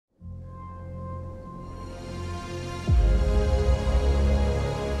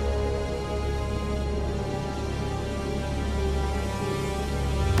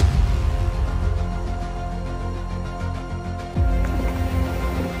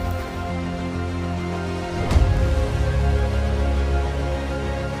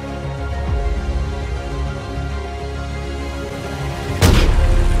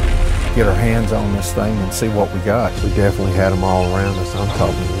get our hands on this thing and see what we got. We definitely had them all around us. I'm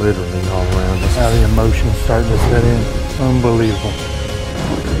talking literally all around us. Now the emotion's starting to set in. Unbelievable.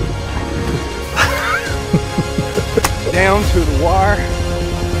 Down to the wire.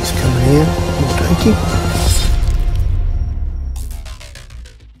 He's coming in. Thank you.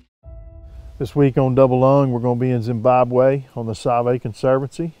 This week on Double Lung, we're going to be in Zimbabwe on the Save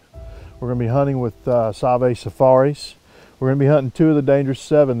Conservancy. We're going to be hunting with Save Safaris. We're going to be hunting 2 of the Dangerous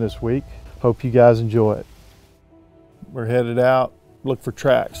 7 this week. Hope you guys enjoy it. We're headed out, look for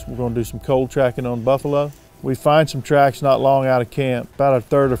tracks. We're going to do some cold tracking on buffalo. We find some tracks not long out of camp. About our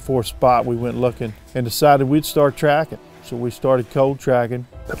 3rd or 4th spot we went looking and decided we'd start tracking. So we started cold tracking.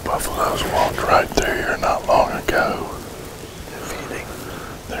 The buffaloes walked right through here not long ago.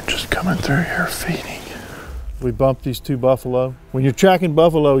 They're just coming through here feeding. We bumped these 2 buffalo. When you're tracking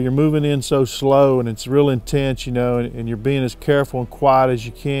buffalo, you're moving in so slow and it's real intense, you know, and you're being as careful and quiet as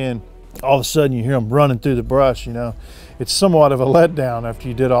you can. All of a sudden you hear them running through the brush, you know. It's somewhat of a letdown after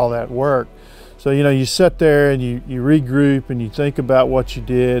you did all that work. So, you know, you sit there and you regroup and you think about what you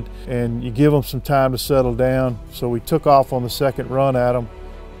did and you give them some time to settle down. So we took off on the 2nd run at them.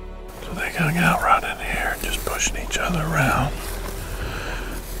 So they hung out right in here, just pushing each other around.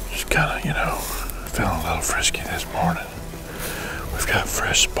 Just kind of, you know, feeling a little frisky this morning. We've got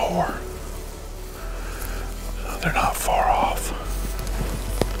fresh spoor. So they're not far off.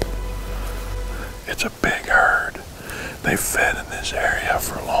 It's a big herd. They've fed in this area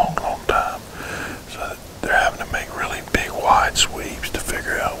for a long, long time. So they're having to make really big, wide sweeps to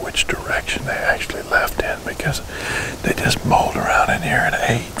figure out which direction they actually left in because they just mulled around in here and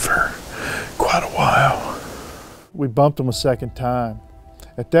ate for quite a while. We bumped them a 2nd time.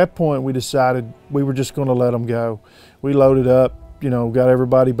 At that point, we decided we were just going to let them go. We loaded up, you know, got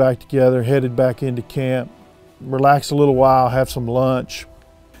everybody back together, headed back into camp, relaxed a little while, have some lunch.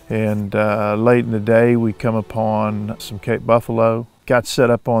 And late in the day, we come upon some Cape buffalo, got set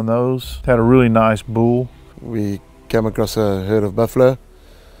up on those, had a really nice bull. We came across a herd of buffalo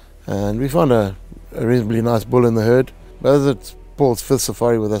and we found a reasonably nice bull in the herd. But as it's Paul's 5th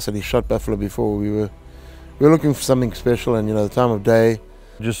safari with us and he shot buffalo before, we were looking for something special, and you know, the time of day.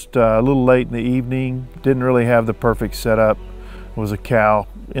 Just a little late in the evening, didn't really have the perfect setup. Was a cow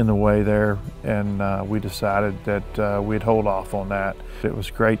in the way there, and we decided that we'd hold off on that. It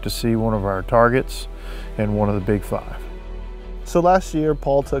was great to see one of our targets and one of the big 5. So last year,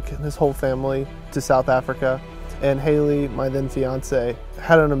 Paul took his whole family to South Africa, and Haley, my then fiance,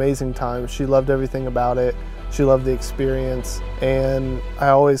 had an amazing time. She loved everything about it. She loved the experience, and I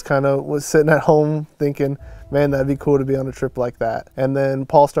always kind of was sitting at home thinking, man, that'd be cool to be on a trip like that. And then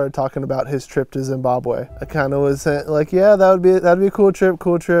Paul started talking about his trip to Zimbabwe. I kind of was like, yeah, that'd be a cool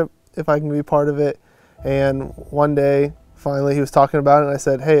trip if I can be part of it. And one day, finally, he was talking about it, and I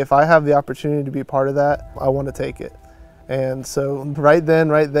said, hey, if I have the opportunity to be part of that, I want to take it. And so right then,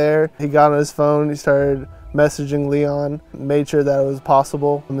 right there, he got on his phone, he started messaging Leon, made sure that it was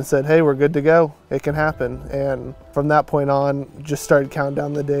possible, and said, hey, we're good to go. It can happen. And from that point on, just started counting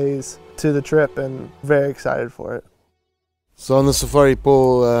down the days to the trip, and very excited for it. So on the safari,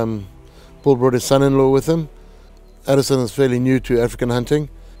 Paul brought his son-in-law with him. Addison is fairly new to African hunting,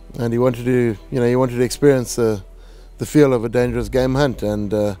 and he wanted to experience the feel of a dangerous game hunt,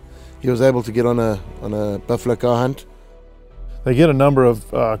 and he was able to get on a buffalo cow hunt. They get a number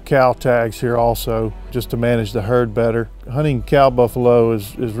of cow tags here also, just to manage the herd better. Hunting cow buffalo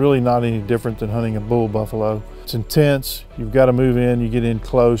is really not any different than hunting a bull buffalo. It's intense. You've got to move in, you get in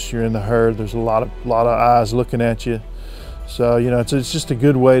close, you're in the herd. There's a lot of eyes looking at you. So, you know, it's just a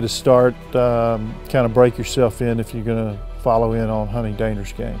good way to start, kind of break yourself in if you're going to follow in on hunting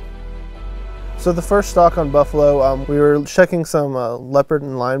dangerous game. So the first stock on buffalo, we were checking some leopard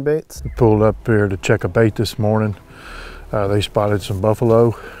and lion baits. We pulled up here to check a bait this morning. They spotted some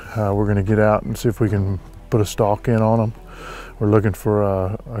buffalo. We're going to get out and see if we can put a stalk in on them. We're looking for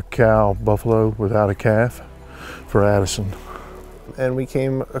a cow buffalo without a calf for Addison. And we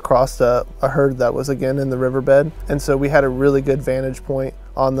came across a herd that was again in the riverbed. And so we had a really good vantage point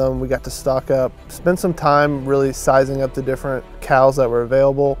on them. We got to stock up, spend some time really sizing up the different cows that were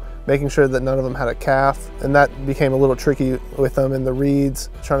available, making sure that none of them had a calf. And that became a little tricky with them in the reeds,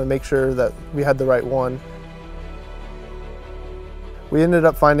 trying to make sure that we had the right one. We ended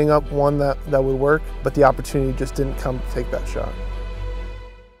up finding up one that would work, but the opportunity just didn't come to take that shot.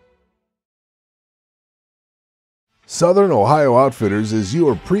 Southern Ohio Outfitters is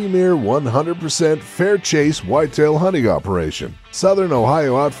your premier 100% fair chase whitetail hunting operation. Southern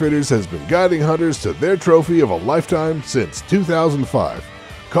Ohio Outfitters has been guiding hunters to their trophy of a lifetime since 2005.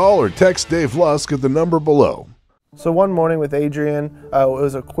 Call or text Dave Lusk at the number below. So one morning with Adrian, it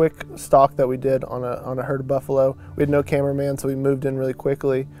was a quick stalk that we did on a herd of buffalo. We had no cameraman, so we moved in really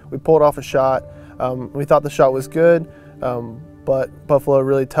quickly. We pulled off a shot. We thought the shot was good, but buffalo are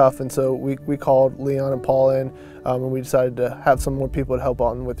really tough, and so we called Leon and Paul in, and we decided to have some more people to help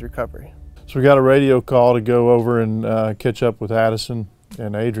on with recovery. So we got a radio call to go over and catch up with Addison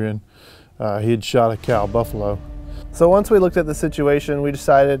and Adrian. He had shot a cow buffalo. So once we looked at the situation, we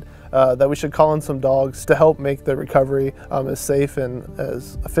decided that we should call in some dogs to help make the recovery as safe and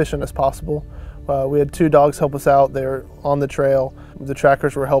as efficient as possible. We had 2 dogs help us out. They were on the trail. The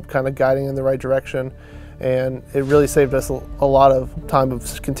trackers were help kind of guiding in the right direction, and it really saved us a lot of time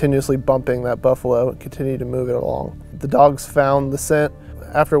of continuously bumping that buffalo and continue to move it along. The dogs found the scent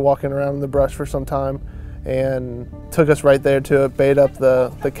after walking around in the brush for some time and took us right there to it, bait up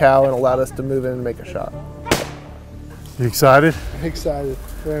the cow, and allowed us to move in and make a shot. You excited? Excited,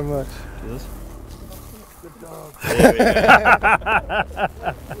 very much. Yes.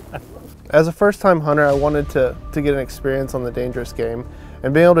 As a first-time hunter, I wanted to get an experience on the dangerous game,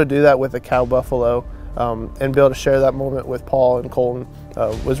 and being able to do that with a cow buffalo and be able to share that moment with Paul and Colton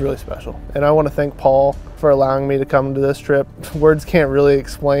was really special. And I want to thank Paul for allowing me to come to this trip. Words can't really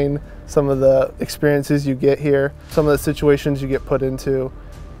explain some of the experiences you get here, some of the situations you get put into,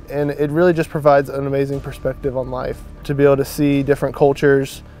 and it really just provides an amazing perspective on life. To be able to see different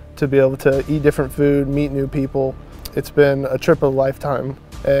cultures, to be able to eat different food, meet new people. It's been a trip of a lifetime,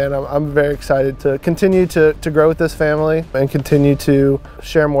 and I'm very excited to continue to grow with this family and continue to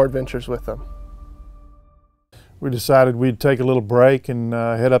share more adventures with them. We decided we'd take a little break and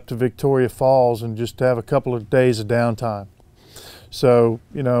head up to Victoria Falls and just have a couple of days of downtime. So,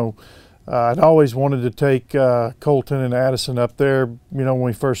 you know, I'd always wanted to take Colton and Addison up there, you know, when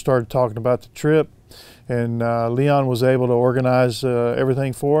we first started talking about the trip. And Leon was able to organize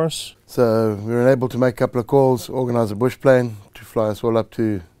everything for us. So we were able to make a couple of calls, organize a bush plane to fly us all up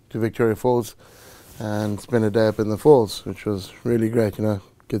to Victoria Falls and spend a day up in the falls, which was really great, you know,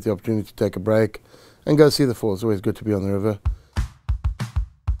 get the opportunity to take a break and go see the falls. Always good to be on the river.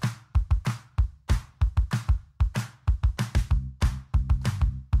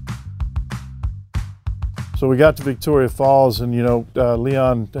 So we got to Victoria Falls, and you know,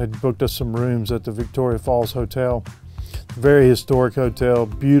 Leon had booked us some rooms at the Victoria Falls Hotel. Very historic hotel,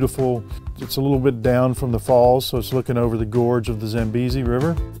 beautiful. It's a little bit down from the falls, so it's looking over the gorge of the Zambezi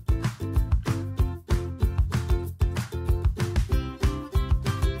River.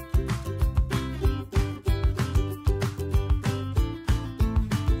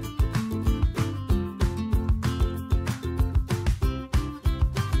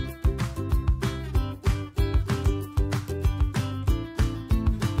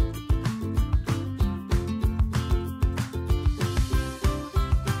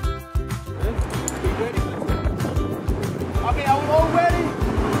 Okay, are we all ready?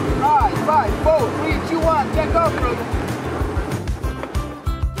 All right, 5, 4, 3, 2, 1, take off, brother.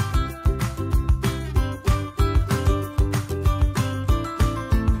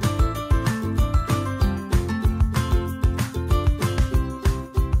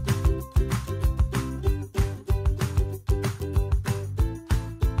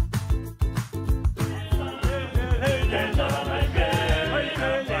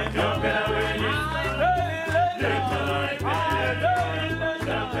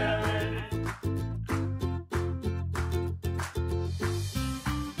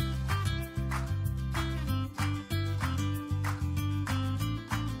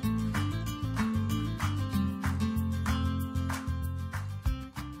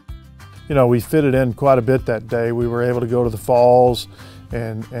 You know, we fitted in quite a bit that day. We were able to go to the falls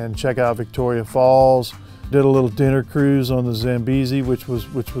and check out Victoria Falls. Did a little dinner cruise on the Zambezi, which was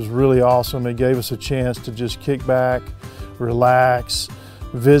really awesome. It gave us a chance to just kick back, relax,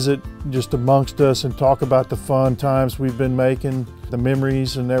 visit just amongst us and talk about the fun times we've been making, the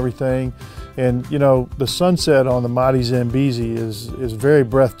memories and everything. And you know, the sunset on the mighty Zambezi is very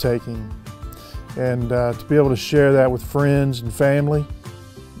breathtaking. And to be able to share that with friends and family,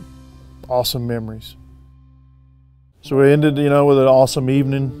 awesome memories. So we ended, you know, with an awesome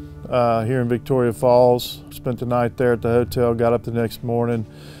evening here in Victoria Falls. Spent the night there at the hotel, got up the next morning,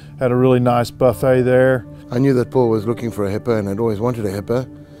 had a really nice buffet there. I knew that Paul was looking for a hippo and had always wanted a hippo.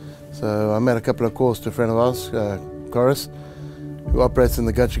 So I made a couple of calls to a friend of ours, Coris, who operates in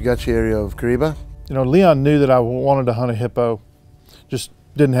the Gachi Gachi area of Kariba. You know, Leon knew that I wanted to hunt a hippo, just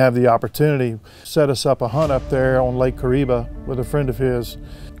didn't have the opportunity. Set us up a hunt up there on Lake Kariba with a friend of his.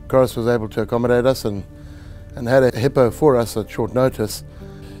 Coris was able to accommodate us and had a hippo for us at short notice.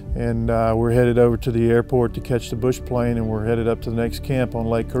 And we're headed over to the airport to catch the bush plane, and we're headed up to the next camp on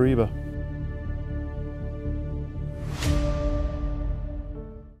Lake Kariba.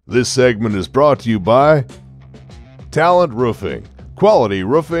 This segment is brought to you by Talent Roofing, quality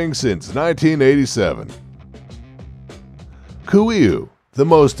roofing since 1987. Kuiu, the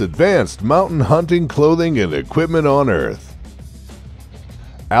most advanced mountain hunting clothing and equipment on earth.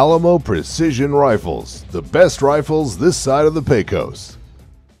 Alamo Precision Rifles, the best rifles this side of the Pecos.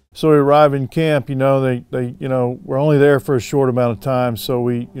 So we arrive in camp, we're only there for a short amount of time, so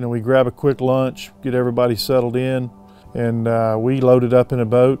we grab a quick lunch, get everybody settled in, and we loaded up in a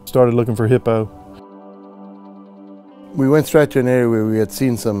boat, started looking for hippo. We went straight to an area where we had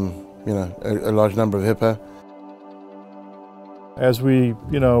seen some, a large number of hippo. As we,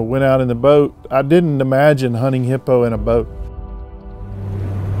 went out in the boat, I didn't imagine hunting hippo in a boat.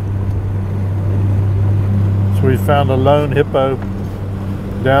 So we found a lone hippo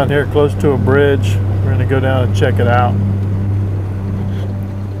down here close to a bridge. We're gonna go down and check it out.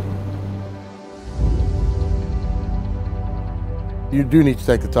 You do need to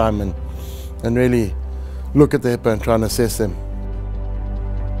take the time and really look at the hippo and try and assess them.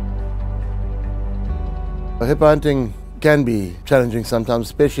 Hippo hunting can be challenging sometimes,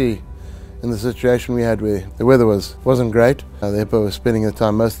 especially in the situation we had where the weather wasn't great. The hippo was spending the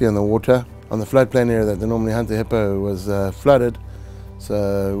time mostly on the water. On the floodplain area that they normally hunt the hippo was flooded,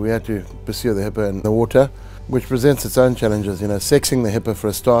 so we had to pursue the hippo in the water, which presents its own challenges. Sexing the hippo for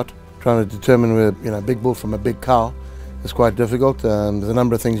a start, trying to determine where a big bull from a big cow is quite difficult. There's a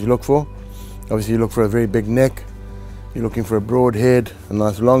number of things you look for. Obviously, you look for a very big neck. You're looking for a broad head, a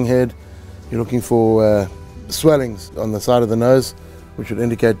nice long head. You're looking for swellings on the side of the nose, which would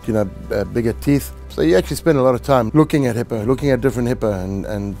indicate, bigger teeth. So you actually spend a lot of time looking at hippo, looking at different hippo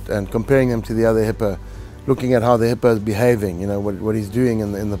and comparing them to the other hippo, looking at how the hippo is behaving, what he's doing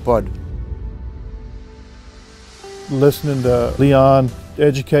in the pod. Listening to Leon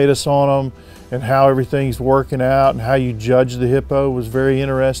educate us on them and how everything's working out and how you judge the hippo was very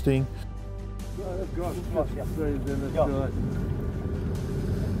interesting.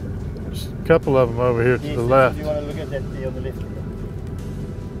 There's a couple of them over here to the left. You want to look at that on the left?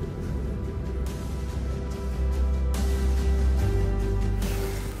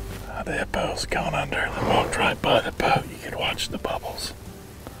 The hippo's gone under. They walked right by the boat. You could watch the bubbles.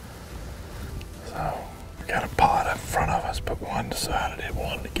 So we got a pod in front of us, but one decided it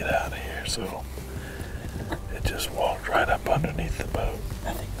wanted to get out of here, so it just walked right up underneath the boat.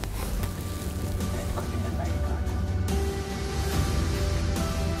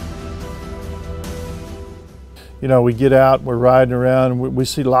 We get out, we're riding around, and we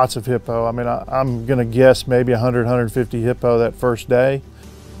see lots of hippo. I mean, I'm gonna guess maybe 100, 150 hippo that first day.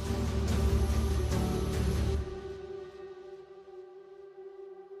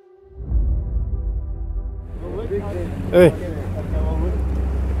 Hey,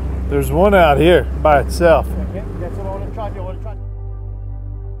 there's one out here by itself. Okay, that's what I want to try.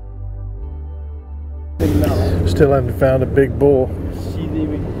 Still haven't found a big bull. See the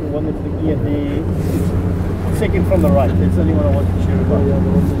one that's looking at the second from the right. That's the only one I want to share about.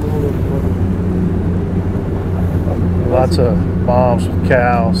 Lots of moms with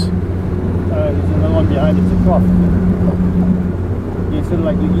cows. There's another one behind. It's a calf. He's sort of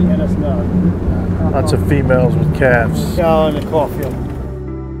like looking at us now. Lots of females with calves. Cow and a calf, yeah.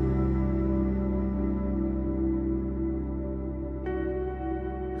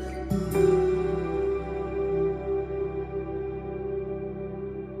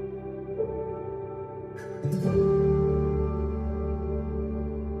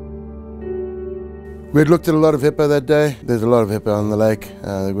 We had looked at a lot of hippo that day. There's a lot of hippo on the lake.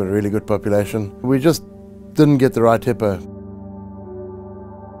 They've got a really good population. We just didn't get the right hippo.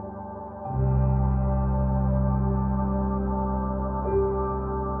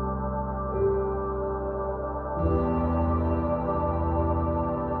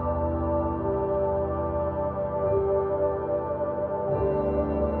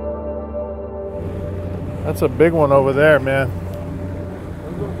 That's a big one over there, man.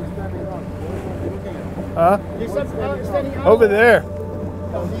 Huh? Over there.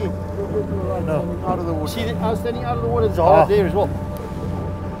 No. Out of the water. See, I was standing out of the water. There's a hole there as well.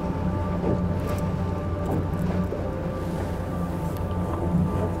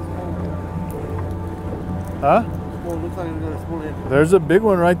 Huh? There's a big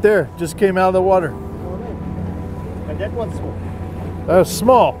one right there. Just came out of the water. And that one's small. That was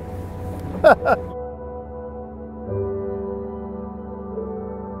small.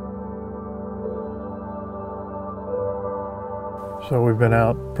 So we've been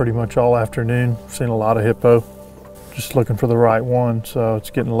out pretty much all afternoon, seen a lot of hippo, just looking for the right one. So it's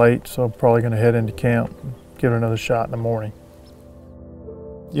getting late, so I'm probably gonna head into camp, give it another shot in the morning.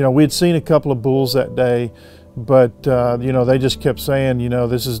 We had seen a couple of bulls that day, But you know, they just kept saying, you know,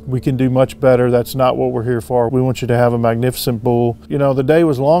 we can do much better. That's not what we're here for. We want you to have a magnificent bull. You know, the day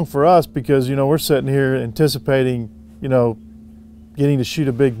was long for us because, you know, we're sitting here anticipating, you know, getting to shoot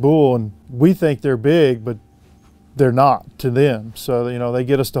a big bull, and we think they're big, but they're not to them. So, you know, they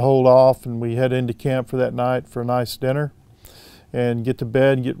get us to hold off, and we head into camp for that night for a nice dinner and get to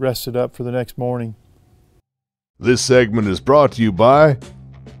bed and get rested up for the next morning. This segment is brought to you by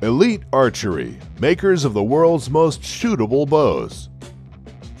Elite Archery, makers of the world's most shootable bows.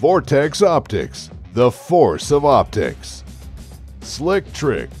 Vortex Optics, the force of optics. Slick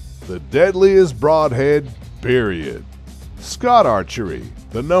Trick, the deadliest broadhead, period. Scott Archery,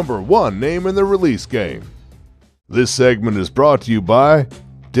 the #1 name in the release game. This segment is brought to you by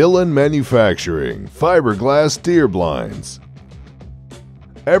Dillon Manufacturing, fiberglass deer blinds.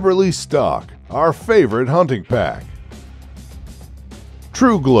 Eberly Stock, our favorite hunting pack.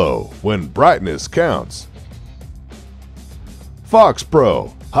 True Glow, when brightness counts. Fox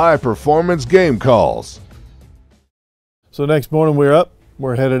Pro, high performance game calls. So next morning we're up,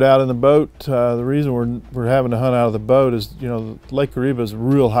 we're headed out in the boat. The reason we're having to hunt out of the boat is, you know, Lake Kariba is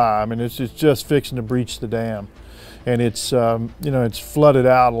real high. I mean, it's just fixing to breach the dam. And it's, you know, it's flooded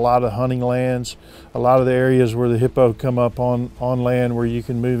out a lot of hunting lands, a lot of the areas where the hippo come up on land where you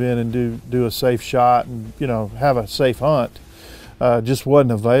can move in and do a safe shot and, you know, have a safe hunt. Just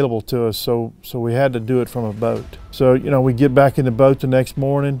wasn't available to us, so we had to do it from a boat. So, you know, we get back in the boat the next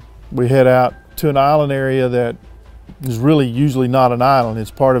morning, we head out to an island area that is really usually not an island,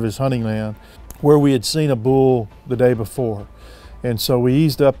 it's part of his hunting land, where we had seen a bull the day before. And so we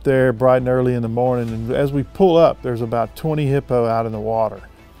eased up there bright and early in the morning, and as we pull up, there's about 20 hippo out in the water.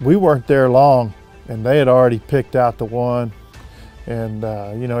 We weren't there long, and they had already picked out the one, and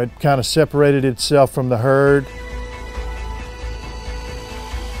you know, it kind of separated itself from the herd.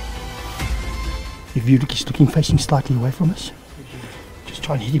 If you're looking facing slightly away from us, just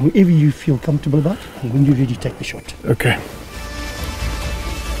try and hit him wherever you feel comfortable about, and when you're ready, take the shot. Okay.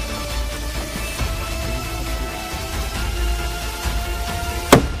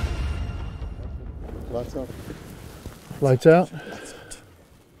 Lights out. Lights out?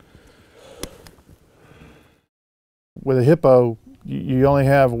 With a hippo, you only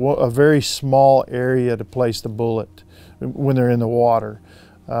have a very small area to place the bullet when they're in the water.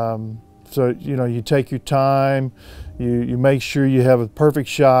 So, you know, you take your time, you make sure you have a perfect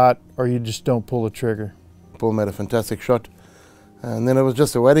shot, or you just don't pull the trigger. Paul made a fantastic shot, and then it was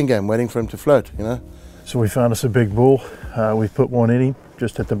just a waiting game, waiting for him to float, you know. So we found us a big bull. We put one in him,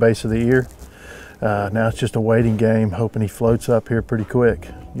 just at the base of the ear. Now it's just a waiting game, hoping he floats up here pretty quick.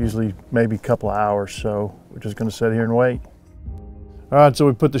 Usually maybe a couple of hours, so we're just gonna sit here and wait. All right, so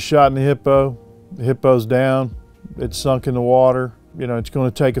we put the shot in the hippo. The hippo's down, it's sunk in the water. You know, it's going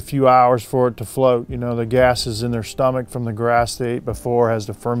to take a few hours for it to float. You know, the gases in their stomach from the grass they ate before has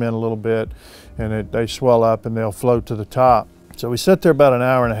to ferment a little bit, and they swell up and they'll float to the top. So we sat there about an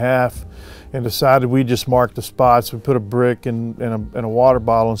hour and a half and decided we just marked the spots. We put a brick in a water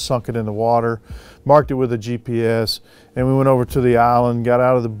bottle and sunk it in the water, marked it with a GPS, and we went over to the island, got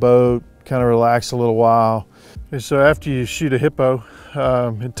out of the boat, kind of relaxed a little while. And so after you shoot a hippo,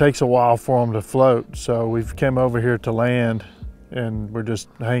 it takes a while for them to float. So we've came over here to land, and we're just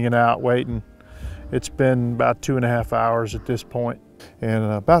hanging out waiting. It's been about 2.5 hours at this point, and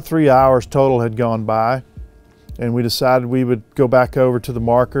about 3 hours total had gone by, and we decided we would go back over to the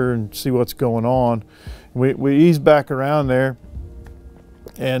marker and see what's going on. We eased back around there,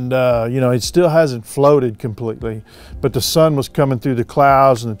 and you know, it still hasn't floated completely, but the sun was coming through the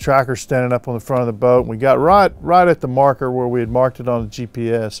clouds and the tracker standing up on the front of the boat, and we got right at the marker where we had marked it on the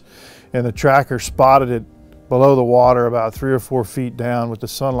GPS, and the tracker spotted it below the water about 3 or 4 feet down with the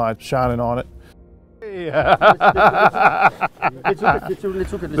sunlight shining on it. Let's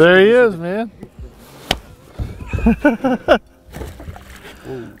look at There he is, man.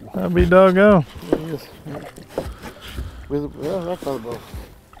 I'll be doggone. There he is. That's not a ball.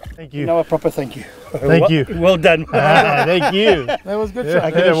 Thank you. Now a proper thank you. Thank you. Well done. Thank you. That was a good Yeah,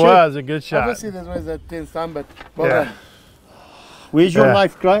 shot. it was a good shot. Obviously, there's always that tense time, but well Yeah. done. Where's your Yeah.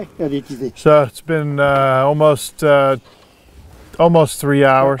 knife, Cry? Yeah, it is there. So it's been almost 3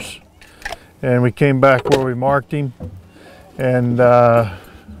 hours, and we came back where we marked him and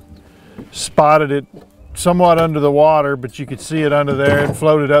spotted it somewhat under the water, but you could see it under there. It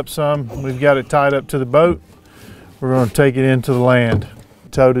floated up some. We've got it tied up to the boat. We're going to take it into the land,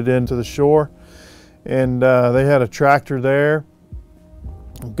 towed it into the shore, and they had a tractor there.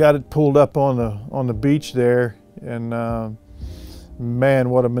 We've got it pulled up on the beach there, and man,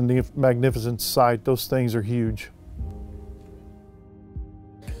 what a magnificent sight. Those things are huge.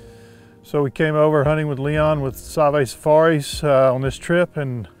 So we came over hunting with Leon with Save Safaris on this trip,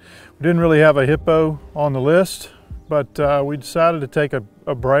 and we didn't really have a hippo on the list, but we decided to take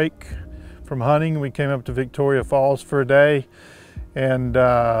a break from hunting. We came up to Victoria Falls for a day, and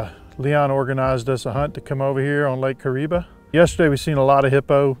Leon organized us a hunt to come over here on Lake Kariba. Yesterday we seen a lot of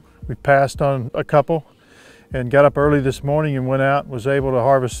hippo. We passed on a couple and got up early this morning and went out and was able to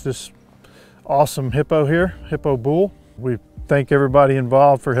harvest this awesome hippo here, hippo bull. We thank everybody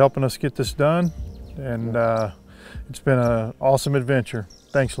involved for helping us get this done, and it's been an awesome adventure.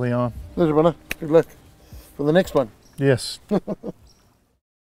 Thanks, Leon. Pleasure, brother. Good luck for the next one. Yes.